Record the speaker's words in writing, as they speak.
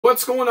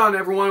What's going on,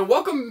 everyone?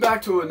 Welcome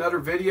back to another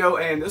video,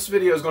 and this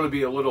video is going to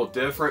be a little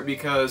different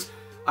because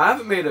I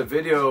haven't made a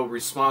video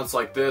response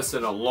like this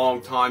in a long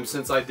time,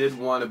 since I did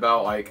one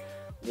about like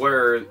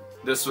where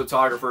this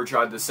photographer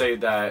tried to say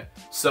that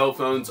cell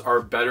phones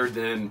are better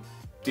than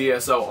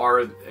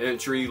DSLR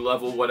entry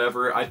level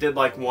whatever. I did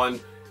like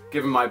one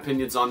giving my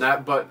opinions on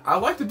that, but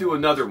I'd like to do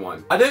another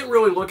one. I didn't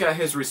really look at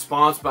his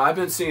response, but I've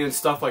been seeing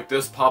stuff like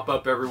this pop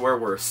up everywhere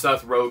where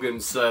Seth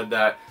Rogan said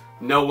that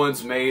no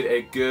one's made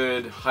a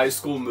good high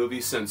school movie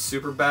since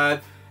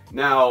Superbad.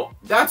 Now,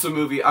 that's a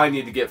movie I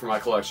need to get for my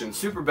collection.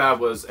 Superbad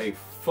was a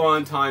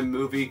fun time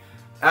movie.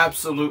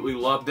 Absolutely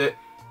loved it.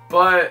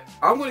 But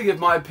I'm going to give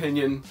my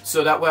opinion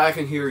so that way I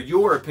can hear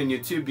your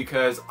opinion too,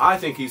 because I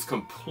think he's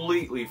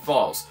completely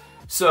false.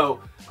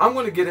 So, I'm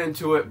going to get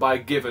into it by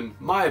giving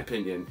my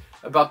opinion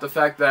about the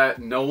fact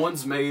that no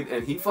one's made,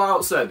 and he flat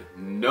out said,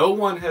 no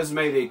one has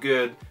made a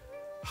good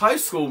high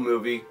school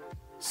movie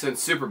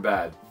since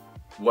Superbad.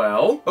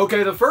 Well,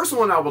 okay, the first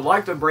one I would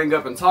like to bring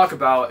up and talk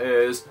about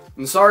is,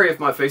 I'm sorry if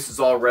my face is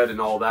all red and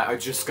all that, I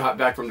just got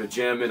back from the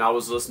gym and I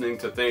was listening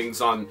to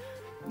things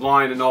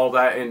online and all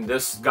that, and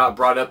this got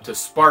brought up to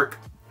spark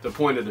the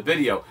point of the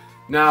video.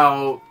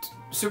 Now,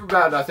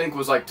 Superbad I think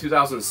was like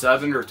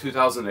 2007 or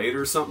 2008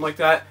 or something like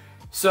that.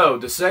 So,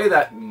 to say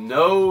that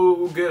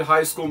no good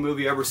high school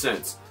movie ever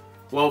since.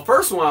 Well,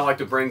 first one I like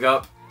to bring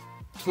up,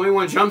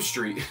 21 Jump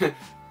Street.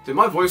 Did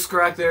my voice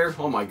crack there?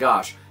 Oh my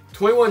gosh.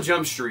 21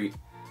 Jump Street.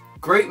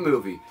 Great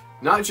movie.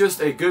 Not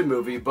just a good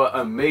movie, but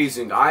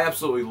amazing. I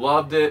absolutely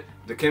loved it.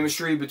 The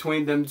chemistry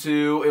between them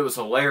two, it was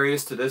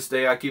hilarious. To this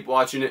day, I keep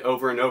watching it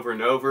over and over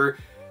and over.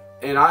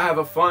 And I have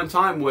a fun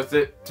time with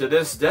it to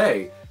this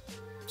day.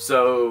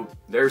 So,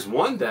 there's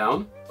one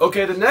down.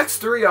 Okay, the next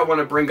three I want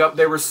to bring up,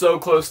 they were so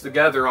close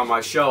together on my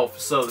shelf.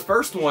 So, the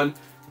first one,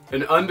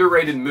 an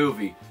underrated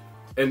movie.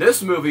 And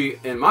this movie,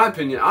 in my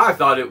opinion, I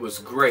thought it was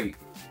great.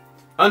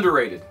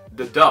 Underrated.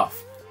 The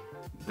Duff.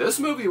 This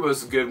movie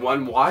was a good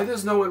one. Why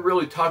does no one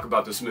really talk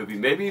about this movie?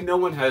 Maybe no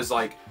one has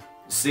like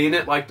seen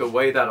it like the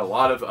way that a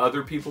lot of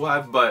other people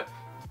have, but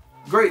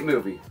great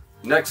movie.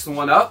 Next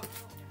one up,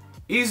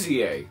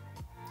 Easy A.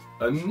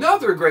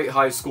 Another great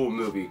high school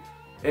movie.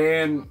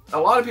 And a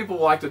lot of people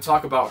like to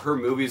talk about her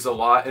movies a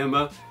lot,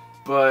 Emma,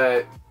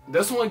 but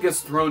this one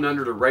gets thrown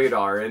under the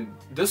radar, and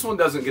this one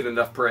doesn't get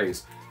enough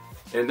praise.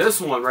 And this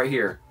one right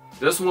here,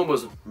 this one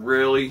was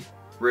really,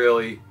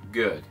 really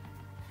good.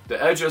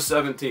 The Edge of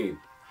 17.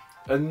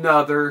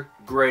 Another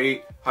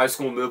great high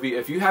school movie.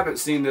 If you haven't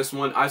seen this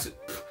one,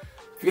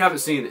 if you haven't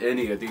seen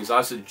any of these,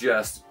 I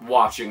suggest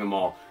watching them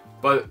all.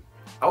 But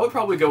I would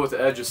probably go with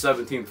The Edge of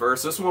 17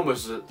 first. This one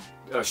was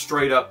a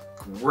straight up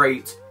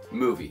great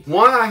movie.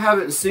 One I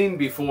haven't seen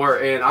before,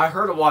 and I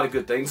heard a lot of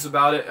good things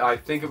about it. I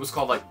think it was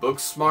called like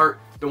Booksmart,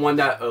 the one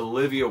that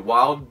Olivia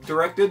Wilde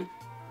directed.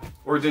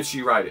 Or did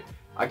she write it?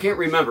 I can't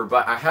remember,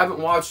 but I haven't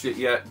watched it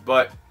yet,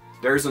 but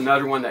there's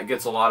another one that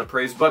gets a lot of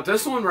praise. But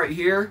this one right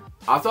here,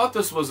 I thought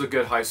this was a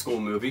good high school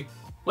movie.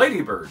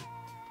 Lady Bird.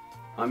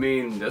 I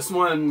mean, this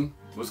one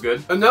was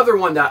good. Another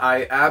one that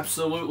I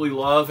absolutely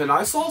love, and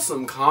I saw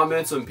some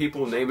comments and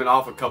people naming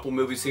off a couple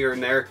movies here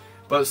and there,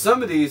 but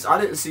some of these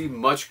I didn't see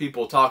much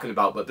people talking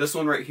about. But this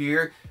one right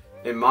here,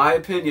 in my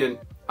opinion,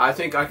 I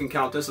think I can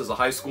count this as a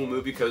high school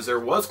movie because there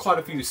was quite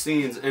a few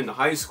scenes in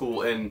high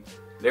school and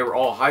they were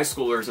all high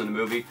schoolers in the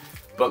movie.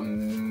 But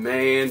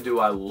man, do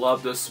I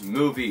love this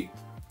movie.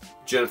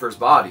 Jennifer's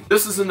Body.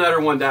 This is another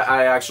one that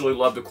I actually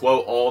love to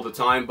quote all the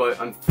time,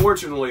 but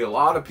unfortunately a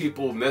lot of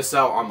people miss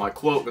out on my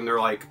quote and they're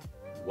like,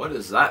 what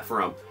is that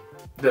from?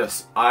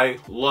 This. I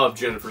love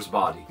Jennifer's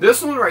Body.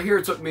 This one right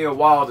here took me a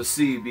while to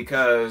see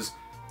because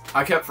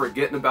I kept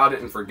forgetting about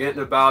it and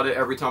forgetting about it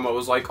every time I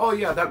was like, oh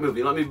yeah, that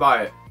movie, let me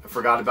buy it. I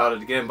forgot about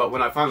it again, but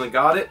when I finally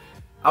got it,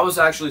 I was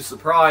actually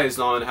surprised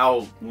on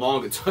how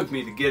long it took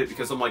me to get it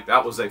because I'm like,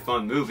 that was a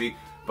fun movie.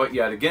 But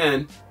yet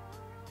again,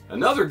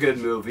 another good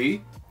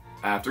movie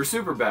after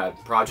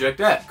Superbad,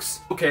 Project X.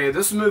 Okay,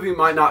 this movie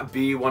might not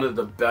be one of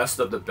the best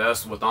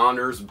with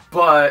honors,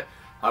 but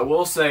I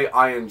will say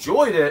I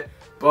enjoyed it,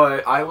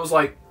 but I was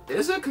like,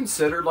 is it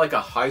considered like a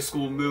high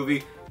school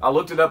movie? I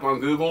looked it up on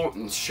Google,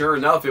 and sure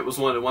enough, it was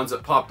one of the ones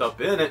that popped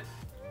up in it.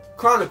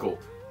 Chronicle.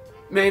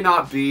 May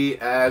not be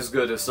as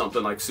good as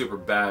something like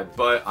Superbad,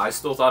 but I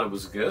still thought it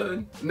was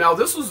good. Now,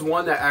 this was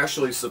one that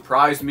actually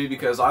surprised me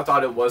because I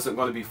thought it wasn't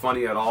going to be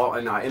funny at all,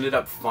 and I ended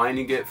up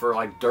finding it for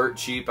like dirt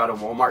cheap at a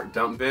Walmart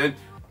dump bin,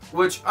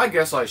 which I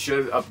guess I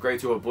should upgrade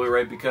to a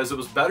Blu-ray because it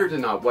was better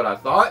than what I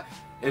thought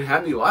and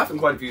had me laughing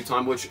quite a few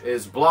times, which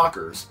is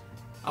Blockers.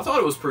 I thought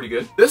it was pretty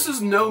good. This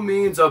is no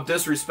means of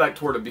disrespect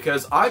toward him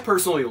because I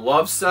personally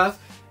love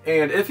Seth,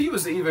 and if he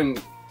was even,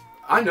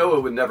 I know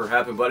it would never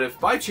happen, but if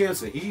by chance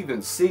that he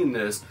even seen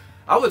this,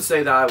 I would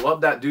say that I love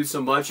that dude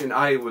so much, and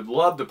I would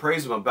love to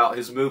praise him about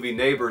his movie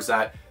Neighbors.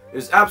 That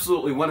is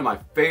absolutely one of my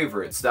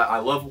favorites that I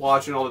love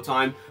watching all the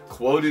time,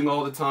 quoting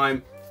all the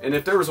time, and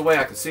if there was a way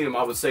I could see him,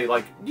 I would say,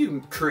 like,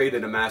 you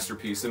created a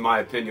masterpiece, in my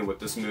opinion, with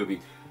this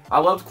movie. I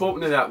loved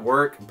quoting it at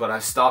work, but I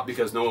stopped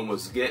because no one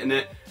was getting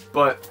it,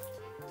 but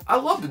I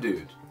love the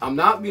dude. I'm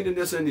not meaning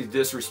this any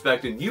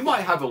disrespect, and you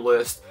might have a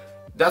list.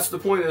 That's the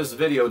point of this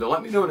video, to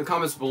let me know in the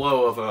comments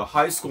below of a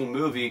high school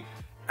movie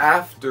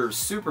after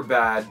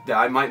Superbad that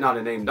I might not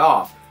have named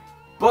off.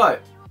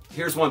 But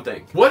here's one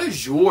thing. What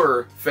is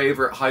your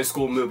favorite high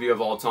school movie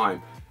of all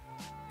time?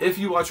 If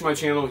you watch my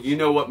channel, you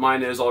know what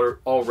mine is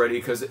already,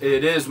 because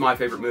it is my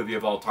favorite movie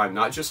of all time.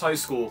 Not just high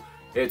school,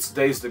 it's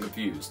Dazed and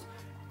Confused.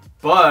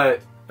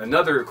 But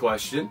another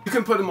question, you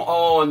can put them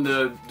all in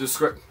the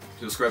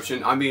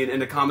description, I mean in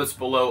the comments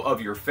below,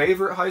 of your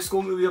favorite high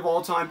school movie of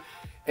all time.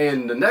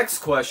 And the next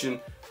question,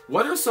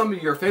 what are some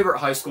of your favorite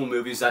high school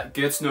movies that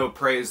gets no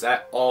praise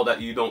at all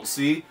that you don't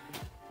see?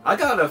 I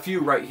got a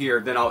few right here,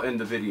 then I'll end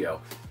the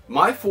video.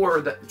 My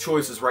 4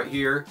 choices right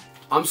here.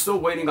 I'm still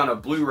waiting on a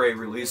Blu-ray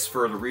release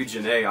for the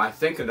Region A. I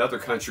think another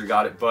country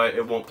got it, but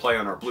it won't play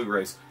on our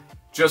Blu-rays.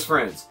 Just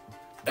Friends.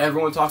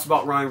 Everyone talks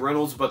about Ryan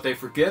Reynolds, but they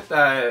forget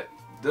that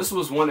this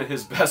was one of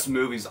his best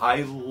movies.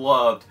 I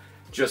loved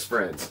Just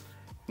Friends.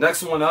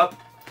 Next one up,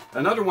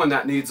 another one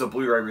that needs a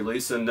Blu-ray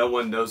release and no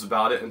one knows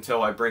about it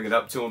until I bring it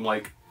up to them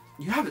like,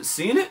 you haven't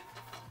seen it?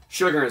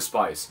 Sugar and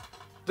Spice.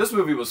 This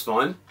movie was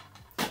fun.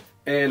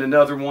 And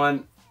another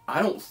one,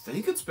 I don't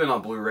think it's been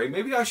on Blu-ray.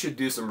 Maybe I should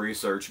do some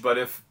research, but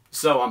if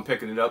so, I'm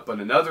picking it up. But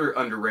another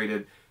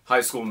underrated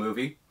high school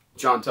movie,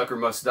 John Tucker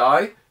Must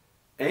Die.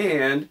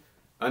 And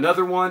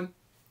another one,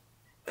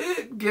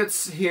 it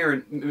gets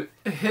hit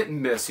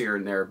and miss here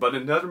and there. But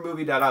another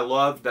movie that I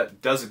love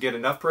that doesn't get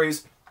enough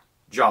praise,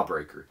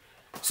 Jawbreaker.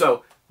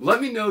 So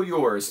let me know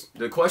yours.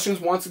 The questions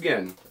once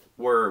again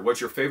were,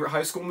 what's your favorite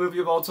high school movie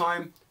of all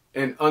time?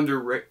 And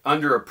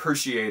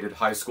underappreciated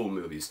high school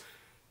movies.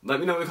 Let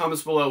me know in the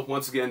comments below.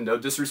 Once again, no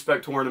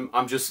disrespect toward them.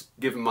 I'm just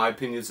giving my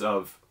opinions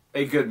of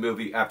a good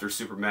movie after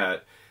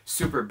Superbad.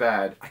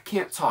 I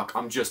can't talk.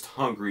 I'm just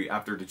hungry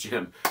after the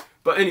gym.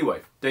 But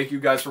anyway, thank you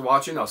guys for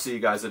watching. I'll see you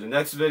guys in the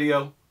next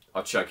video.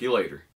 I'll check you later.